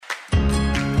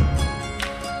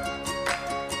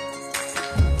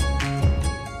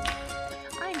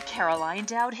Caroline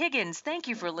Dowd Higgins. Thank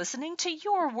you for listening to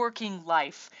Your Working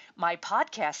Life, my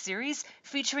podcast series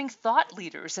featuring thought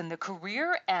leaders in the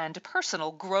career and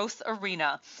personal growth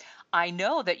arena. I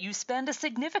know that you spend a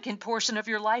significant portion of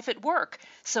your life at work,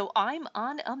 so I'm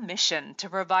on a mission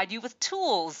to provide you with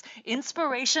tools,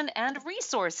 inspiration, and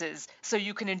resources so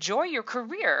you can enjoy your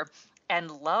career and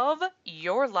love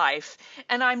your life.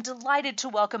 And I'm delighted to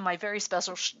welcome my very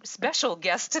special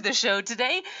guest to the show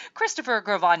today, Christopher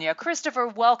Gravagna. Christopher,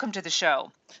 welcome to the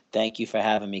show. Thank you for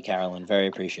having me, Carolyn. Very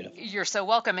appreciative. You're so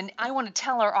welcome. And I want to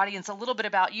tell our audience a little bit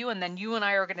about you, and then you and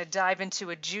I are going to dive into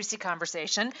a juicy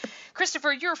conversation.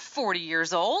 Christopher, you're 40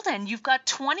 years old, and you've got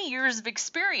 20 years of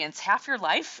experience, half your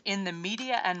life in the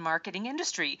media and marketing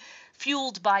industry.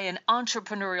 Fueled by an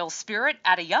entrepreneurial spirit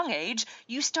at a young age,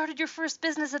 you started your first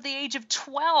business at the age of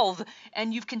 12,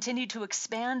 and you've continued to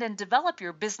expand and develop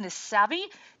your business savvy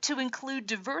to include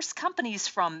diverse companies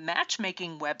from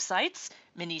matchmaking websites,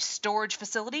 mini storage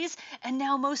facilities, and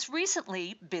now most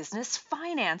recently, business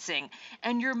financing.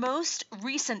 And your most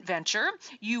recent venture,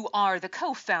 you are the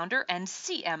co-founder and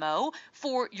CMO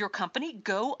for your company,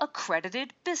 Go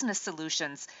Accredited Business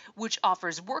Solutions, which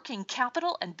offers working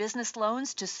capital and business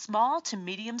loans to small to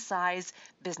medium-sized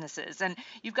businesses. And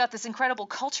you've got this incredible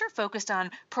culture focused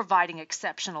on providing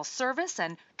exceptional service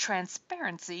and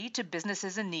transparency to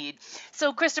businesses in need.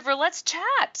 So, Christopher, let's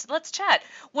chat.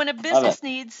 When a business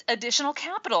needs additional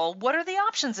capital, what are the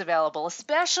options available,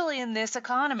 especially in this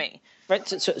economy? Right.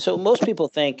 So most people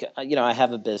think, I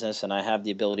have a business and I have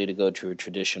the ability to go to a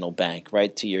traditional bank,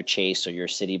 right, to your Chase or your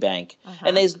Citibank.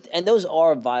 And those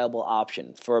are a viable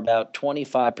option for about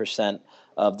 25%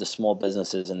 of the small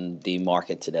businesses in the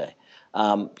market today.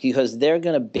 Because they're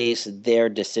going to base their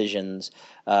decisions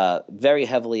very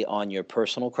heavily on your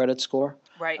personal credit score.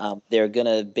 Right. They're going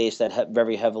to base that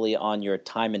very heavily on your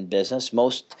time in business.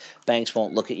 Most banks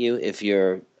won't look at you if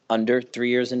you're under 3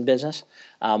 years in business,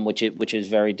 which is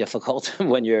very difficult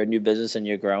when you're a new business and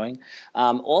you're growing.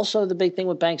 Also, the big thing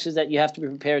with banks is that you have to be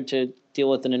prepared to deal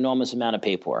with an enormous amount of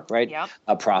paperwork, right?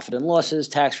 Yep. Profit and losses,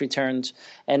 tax returns,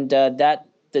 and that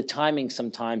the timing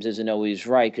sometimes isn't always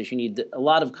right because you need a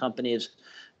lot of companies.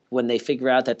 When they figure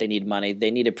out that they need money,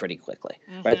 they need it pretty quickly,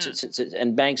 right?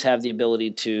 And banks have the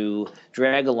ability to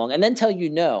drag along and then tell you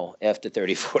no after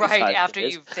 30, 45 Right, after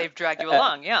days. they've dragged you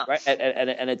along, yeah. Right,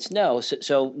 and it's no.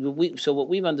 So what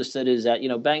we've understood is that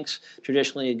banks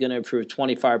traditionally are going to approve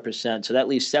 25%, so that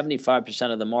leaves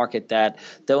 75% of the market that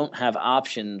don't have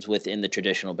options within the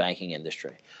traditional banking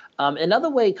industry. Another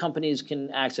way companies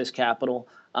can access capital,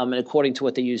 and according to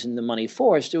what they're using the money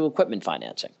for, is through equipment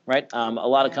financing, right? A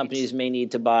lot of companies may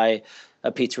need to buy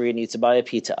a pizzeria needs to buy a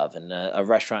pizza oven, a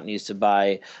restaurant needs to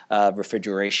buy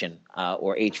refrigeration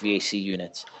or HVAC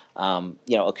units.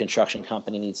 A construction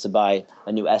company needs to buy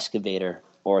a new excavator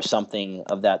or something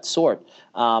of that sort.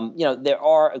 There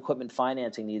are equipment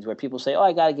financing needs where people say, "Oh,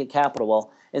 I got to get capital."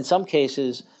 Well, in some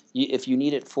cases, if you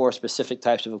need it for specific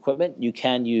types of equipment, you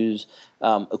can use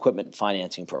equipment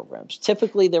financing programs.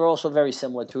 Typically, they're also very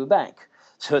similar to a bank.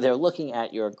 So they're looking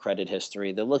at your credit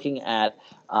history. They're looking at,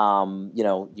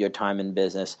 your time in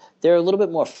business. They're a little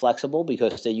bit more flexible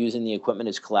because they're using the equipment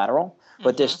as collateral,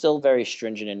 but they're still very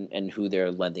stringent in who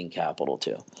they're lending capital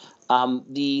to.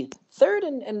 The third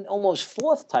and almost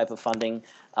fourth type of funding,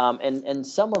 and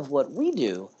some of what we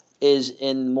do is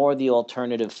in more the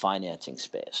alternative financing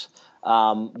space,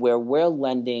 where we're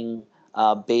lending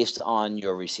based on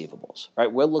your receivables,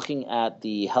 right? We're looking at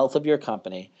the health of your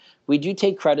company. We do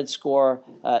take credit score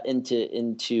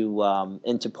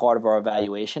into part of our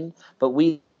evaluation, but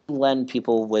we lend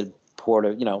people with poor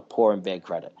and bad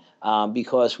credit.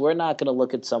 Because we're not going to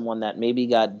look at someone that maybe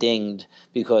got dinged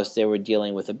because they were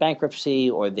dealing with a bankruptcy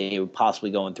or they were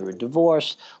possibly going through a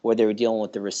divorce or they were dealing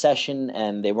with the recession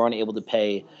and they weren't able to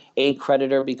pay a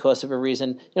creditor because of a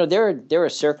reason. There are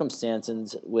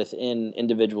circumstances within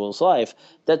individuals' life.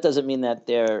 That doesn't mean that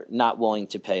they're not willing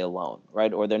to pay a loan,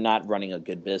 right? Or they're not running a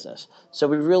good business. So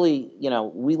we really,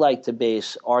 we like to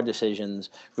base our decisions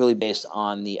really based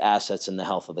on the assets and the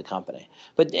health of the company.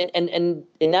 But and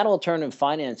in that alternative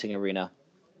financing arena,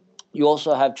 you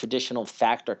also have traditional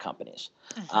factor companies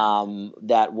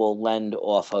that will lend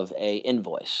off of a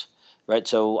invoice, right?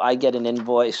 So I get an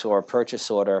invoice or a purchase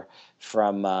order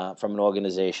from an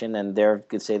organization, and they're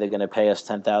could say they're going to pay us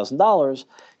 $10,000.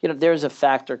 There's a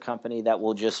factor company that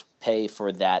will just pay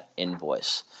for that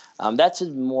invoice. That's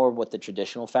more what the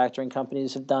traditional factoring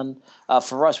companies have done.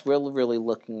 For us, we're really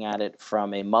looking at it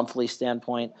from a monthly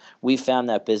standpoint. We found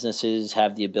that businesses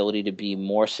have the ability to be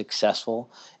more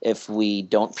successful if we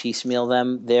don't piecemeal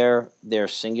them their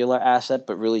singular asset,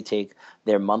 but really take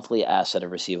their monthly asset of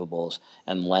receivables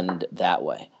and lend that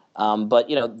way. But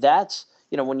that's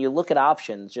when you look at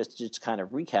options, just kind of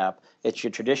recap, it's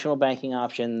your traditional banking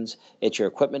options, it's your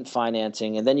equipment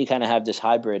financing, and then you kind of have this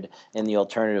hybrid in the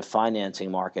alternative financing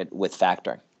market with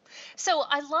factoring. So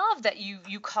I love that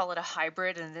you call it a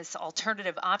hybrid and this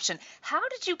alternative option. How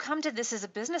did you come to this as a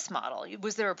business model?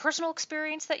 Was there a personal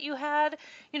experience that you had?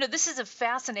 This is a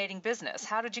fascinating business.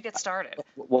 How did you get started?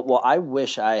 Well, I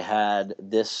wish I had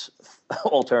this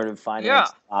alternative Yeah, finance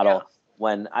yeah. model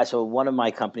so one of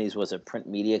my companies was a print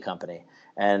media company,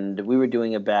 and we were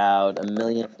doing about $1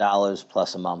 million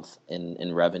plus a month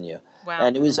in revenue. Wow.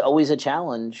 And it was always a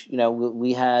challenge.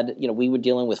 We had, we were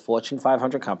dealing with Fortune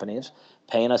 500 companies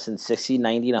paying us in 60,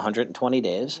 90, and 120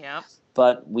 days, Yeah.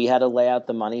 but we had to lay out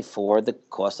the money for the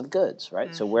cost of goods,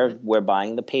 right? So Hmm. we're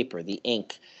buying the paper, the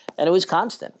ink, and it was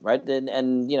constant, right? And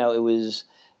it was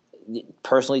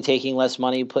personally taking less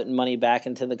money, putting money back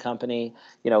into the company,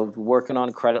 working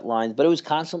on credit lines, but it was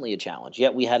constantly a challenge.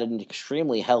 Yet we had an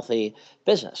extremely healthy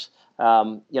business.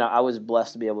 I was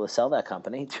blessed to be able to sell that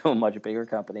company to a much bigger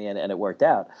company, and it worked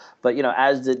out. But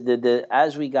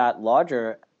as we got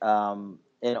larger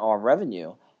in our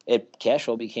revenue, cash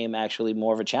flow became actually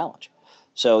more of a challenge.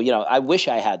 So I wish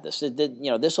I had this.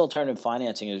 This alternative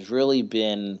financing has really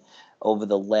been over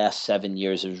the last 7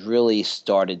 years has really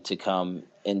started to come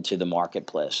into the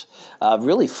marketplace,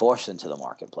 really forced into the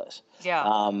marketplace.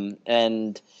 Yeah.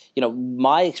 And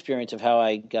my experience of how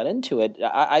I got into it,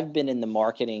 I've been in the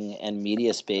marketing and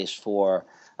media space for,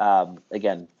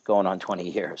 again, going on 20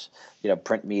 years,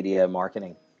 print media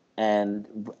marketing.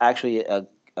 And actually a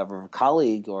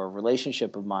colleague or a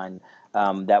relationship of mine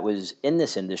that was in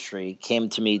this industry came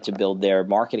to me to build their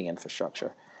marketing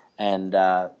infrastructure. And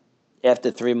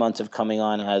after 3 months of coming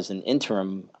on as an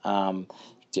interim,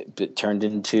 it turned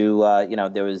into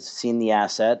there was seen the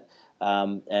asset,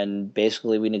 and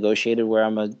basically we negotiated where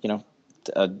I'm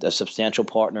a substantial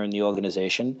partner in the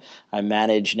organization. I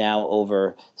manage now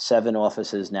over 7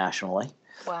 offices nationally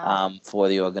Wow. for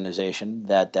the organization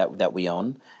that we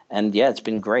own, and yeah, it's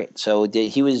been great. So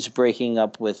he was breaking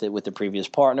up with the previous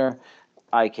partner.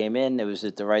 I came in. It was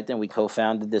at the right thing. We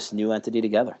co-founded this new entity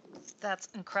together. That's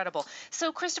incredible.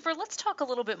 So, Christopher, let's talk a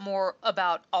little bit more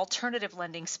about alternative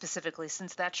lending specifically,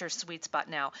 since that's your sweet spot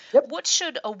now. Yep. What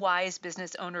should a wise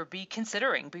business owner be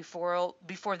considering before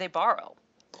they borrow?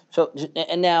 So,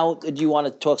 and now, do you want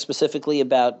to talk specifically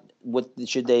about what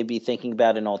should they be thinking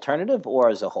about an alternative or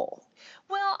as a whole?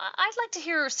 Well, I'd like to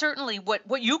hear certainly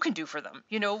what you can do for them.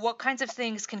 What kinds of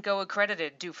things can Go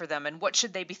Accredited do for them, and what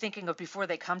should they be thinking of before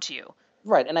they come to you?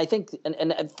 Right, and I think,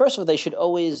 and first of all, they should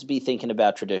always be thinking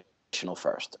about traditional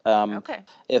first. Okay.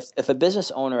 If a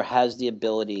business owner has the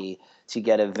ability to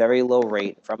get a very low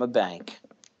rate from a bank,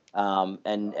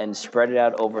 and spread it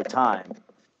out over time,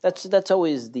 that's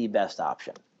always the best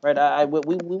option, right?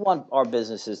 We want our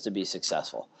businesses to be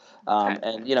successful, Okay.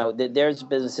 and there's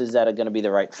businesses that are going to be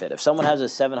the right fit. If someone has a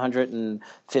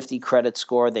 750 credit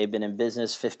score, they've been in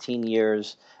business 15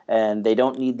 years, and they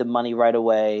don't need the money right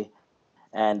away,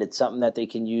 and it's something that they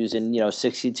can use in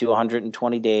 60 to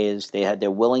 120 days.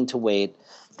 They're willing to wait.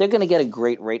 They're going to get a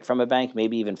great rate from a bank,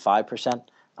 maybe even 5%,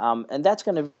 and that's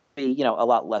going to be a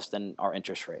lot less than our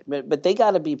interest rate. But they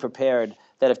got to be prepared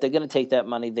that if they're going to take that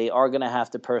money, they are going to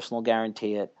have to personal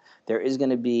guarantee it. There is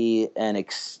going to be an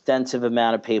extensive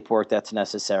amount of paperwork that's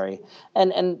necessary,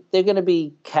 and they're going to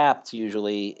be capped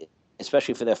usually,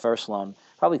 especially for their first loan,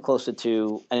 probably closer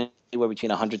to anywhere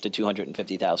between $100 to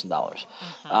 $250,000.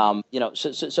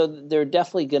 Hmm. So there are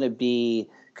definitely going to be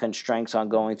constraints on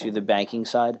going through the banking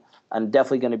side, and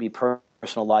definitely going to be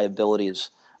personal liabilities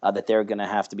that they're going to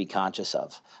have to be conscious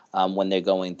of when they're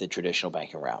going the traditional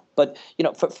banking route. But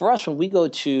for us, when we go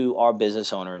to our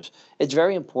business owners, it's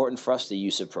very important for us the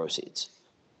use of proceeds,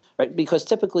 right? Because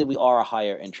typically we are a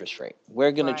higher interest rate.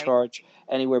 We're going to Right. charge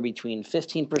anywhere between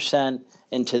 15%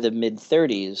 into the mid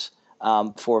 30s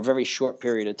for a very short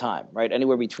period of time, right?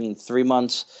 Anywhere between 3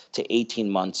 months to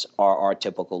 18 months are our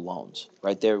typical loans,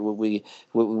 right? There we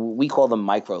call them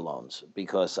micro loans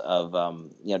because of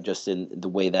just in the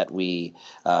way that we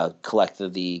collect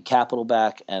the capital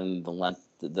back and the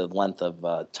length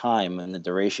of time and the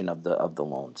duration of the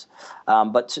loans.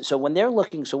 But so when they're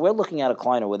looking, so we're looking at a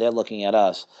client, or where they're looking at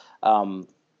us. Um,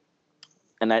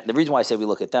 the reason why I say we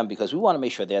look at them, because we want to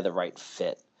make sure they're the right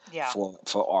fit Yeah.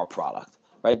 for our product,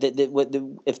 right?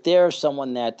 If they're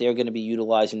someone that they're going to be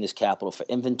utilizing this capital for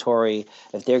inventory,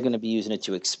 if they're going to be using it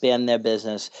to expand their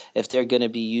business, if they're going to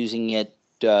be using it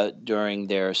during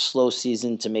their slow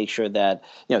season to make sure that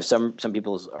some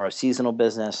people are a seasonal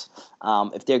business,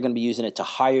 if they're going to be using it to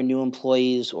hire new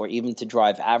employees or even to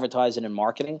drive advertising and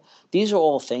marketing, these are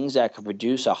all things that could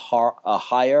produce a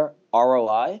higher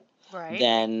ROI Right.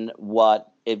 than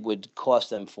what it would cost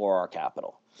them for our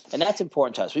capital. And that's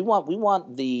important to us. We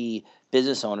want the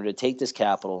business owner to take this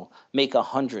capital, make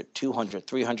 100, 200,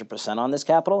 300% on this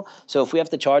capital. So if we have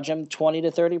to charge them 20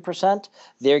 to 30%,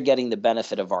 they're getting the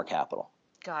benefit of our capital.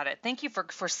 Got it. Thank you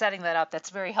for setting that up.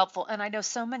 That's very helpful. And I know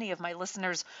so many of my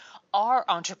listeners are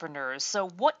entrepreneurs. So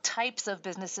what types of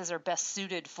businesses are best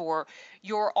suited for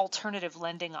your alternative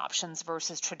lending options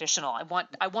versus traditional?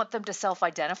 I want them to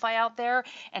self-identify out there,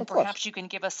 and Of course. perhaps you can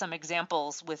give us some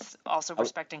examples with also I,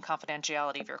 respecting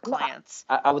confidentiality of your No, clients.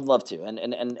 I would love to,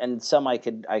 and some I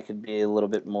could be a little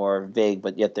bit more vague,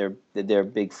 but yet they're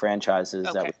big franchises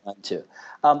that Okay. we went to.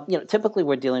 Typically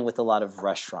we're dealing with a lot of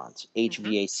restaurants, Hmm.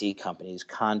 HVAC companies,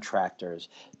 contractors,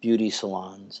 beauty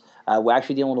salons. We're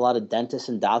actually dealing with a lot of dentists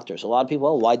and doctors. A lot of people,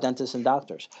 oh, why dentists and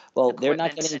doctors? Well, they're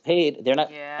not Equipment. getting paid. They're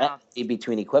not Yeah.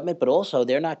 between equipment, but also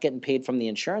they're not getting paid from the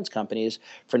insurance companies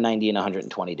for 90 and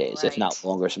 120 days, if not Right.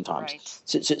 longer sometimes.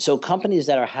 Right. So companies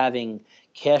that are having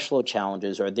cash flow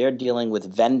challenges, or they're dealing with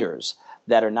vendors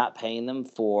that are not paying them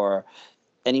for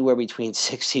anywhere between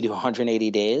 60 to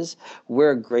 180 days,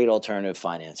 we're a great alternative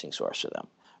financing source for them.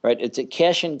 Right? It's a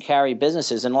cash and carry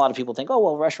businesses, and a lot of people think, oh,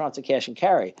 well, restaurants are cash and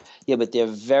carry. Yeah, but they're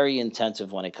very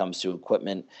intensive when it comes to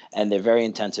equipment, and they're very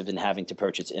intensive in having to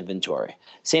purchase inventory.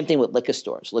 Same thing with liquor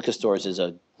stores. Liquor stores is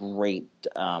great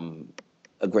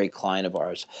a great client of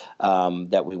ours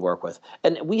that we work with.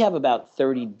 And we have about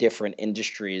 30 different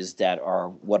industries that are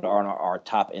what are on our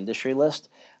top industry list.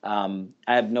 I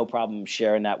have no problem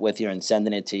sharing that with you and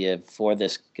sending it to you for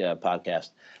this podcast.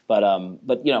 But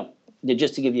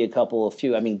just to give you a couple of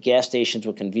few, I mean, gas stations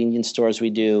with convenience stores we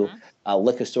do, Hmm.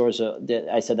 liquor stores,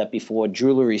 I said that before,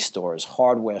 jewelry stores,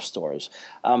 hardware stores,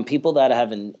 people that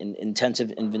have an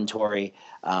intensive inventory,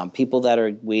 people that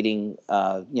are waiting,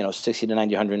 60 to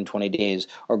 90, 120 days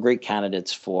are great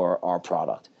candidates for our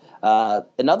product.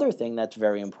 Another thing that's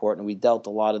very important, we dealt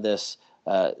a lot of this,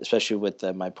 especially with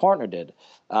my partner did,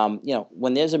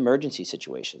 when there's emergency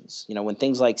situations, when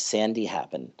things like Sandy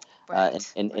happen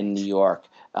Right. in New Right. York,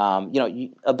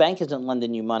 a bank isn't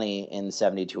lending you money in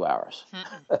 72 hours.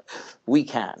 Mm-mm. We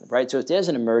can, right? So if there's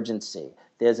an emergency,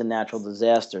 there's a natural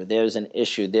disaster, there's an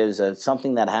issue,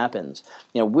 something that happens,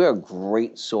 we're a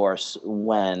great source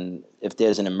if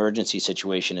there's an emergency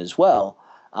situation as well.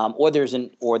 Or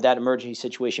that emergency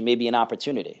situation may be an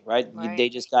opportunity, right? They Right.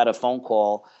 just got a phone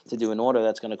call to do an order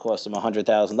that's going to cost them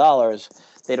 $100,000.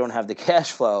 They don't have the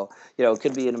cash flow. It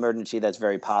could be an emergency that's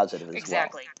very positive as well.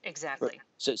 Exactly. Exactly.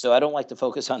 So I don't like to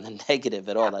focus on the negative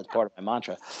at all. Yeah. That's part of my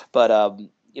mantra. But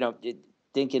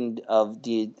thinking of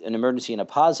an emergency in a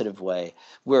positive way,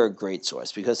 we're a great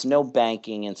source because no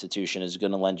banking institution is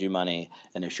going to lend you money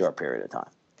in a short period of time.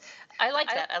 I like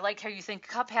that. I like how you think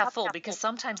cup half full, because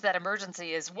sometimes that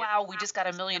emergency is, wow, we just got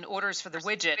a million orders for the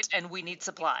widget and we need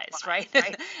supplies, right?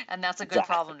 And that's a good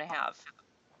Exactly. problem to have.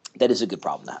 That is a good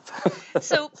problem to have.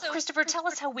 So, Christopher, tell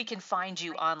us how we can find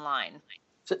you online.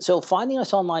 So finding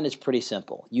us online is pretty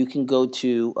simple. You can go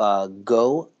to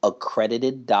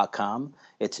goaccredited.com.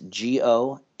 It's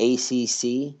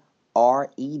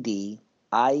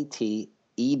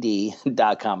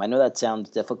GOACCREDITED.com. I know that sounds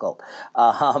difficult,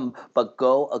 but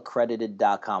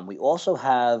goaccredited.com. We also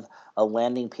have a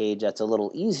landing page that's a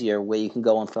little easier where you can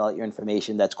go and fill out your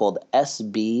information. That's called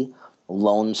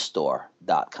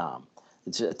sbloanstore.com.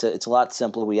 It's a lot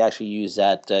simpler. We actually use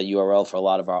that URL for a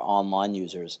lot of our online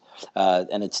users,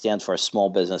 and it stands for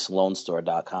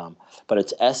smallbusinessloanstore.com. But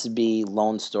it's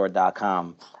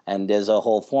sbloanstore.com, and there's a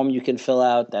whole form you can fill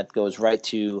out that goes right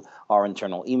to our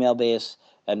internal email base.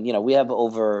 And we have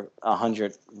over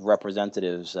 100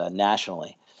 representatives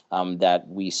nationally that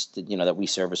we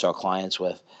service our clients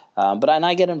with. But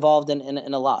I get involved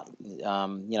in a lot.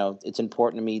 It's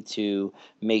important to me to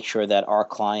make sure that our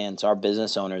clients, our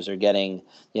business owners, are getting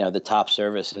the top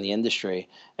service in the industry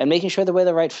and making sure that we're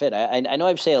the right fit. I know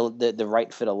I say the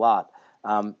right fit a lot.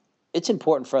 It's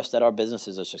important for us that our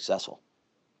businesses are successful.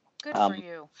 Good for Um,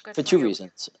 you. Good for for two you.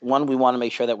 reasons. One, we want to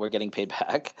make sure that we're getting paid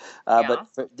back. Yeah. But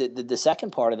for the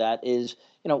second part of that is,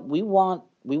 we want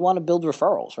to build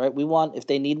referrals, right? We want, if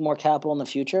they need more capital in the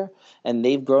future and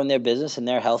they've grown their business and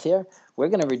they're healthier, we're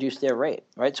going to reduce their rate,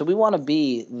 right? So we want to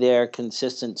be their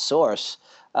consistent source,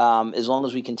 as long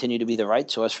as we continue to be the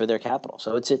right source for their capital.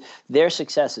 So their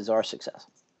success is our success.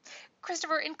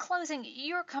 Christopher, in closing,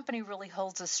 your company really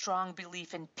holds a strong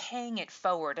belief in paying it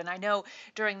forward. And I know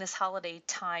during this holiday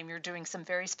time, you're doing some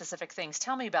very specific things.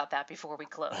 Tell me about that before we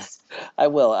close. I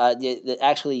will.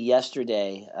 Actually,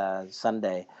 yesterday,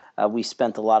 Sunday, we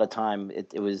spent a lot of time.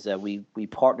 We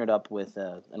partnered up with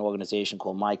an organization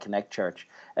called My Connect Church,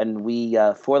 and we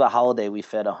for the holiday we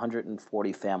fed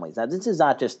 140 families. Now this is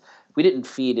not just we didn't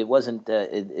feed. It wasn't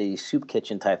a soup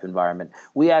kitchen type environment.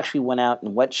 We actually went out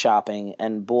and went shopping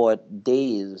and bought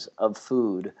days of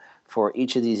food for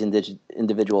each of these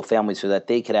individual families so that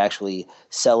they could actually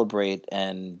celebrate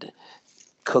and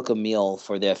cook a meal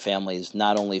for their families,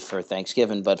 not only for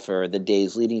Thanksgiving, but for the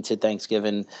days leading to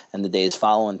Thanksgiving and the days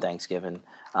following Thanksgiving.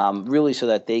 Really so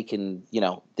that they can,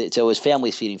 so it's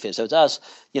families feeding fish. So it's us,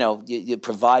 you're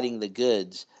providing the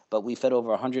goods, but we fed over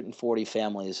 140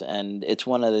 families, and it's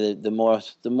one of the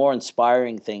more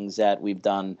inspiring things that we've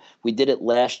done. We did it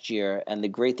last year, and the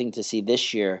great thing to see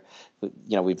this year,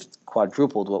 we've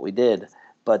quadrupled what we did.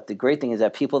 But the great thing is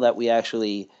that people that we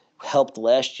actually helped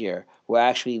last year were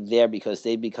actually there because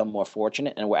they become more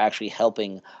fortunate, and we're actually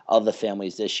helping other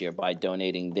families this year by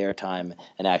donating their time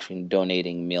and actually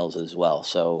donating meals as well.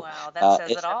 So wow, that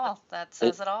says it all. That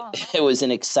says it all. It was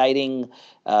an exciting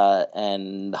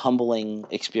and humbling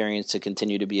experience to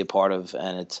continue to be a part of,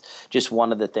 and it's just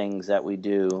one of the things that we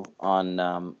do on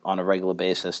a regular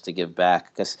basis to give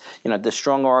back. Because the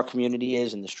stronger our community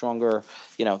is, and the stronger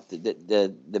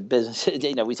the business.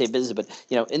 We say business, but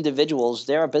individuals,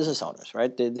 they are business owners,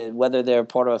 right? Whether they're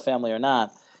part of a family or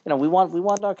not, we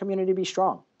want our community to be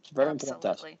strong. It's very important to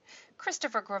us.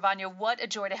 Christopher Gravano, what a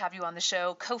joy to have you on the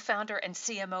show, co-founder and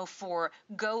CMO for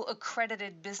Go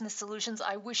Accredited Business Solutions.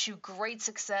 I wish you great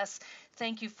success.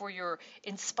 Thank you for your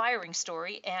inspiring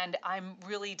story, and I'm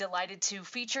really delighted to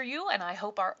feature you, and I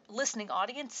hope our listening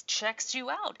audience checks you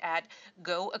out at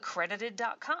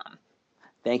goaccredited.com.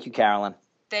 Thank you, Carolyn.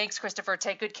 Thanks, Christopher.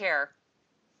 Take good care.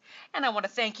 And I want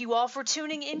to thank you all for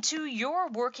tuning into Your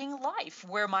Working Life,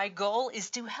 where my goal is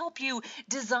to help you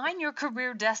design your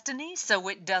career destiny so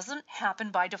it doesn't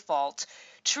happen by default.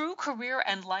 True career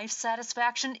and life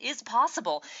satisfaction is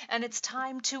possible, and it's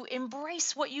time to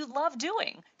embrace what you love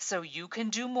doing so you can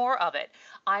do more of it.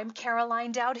 I'm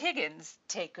Caroline Dowd Higgins.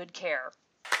 Take good care.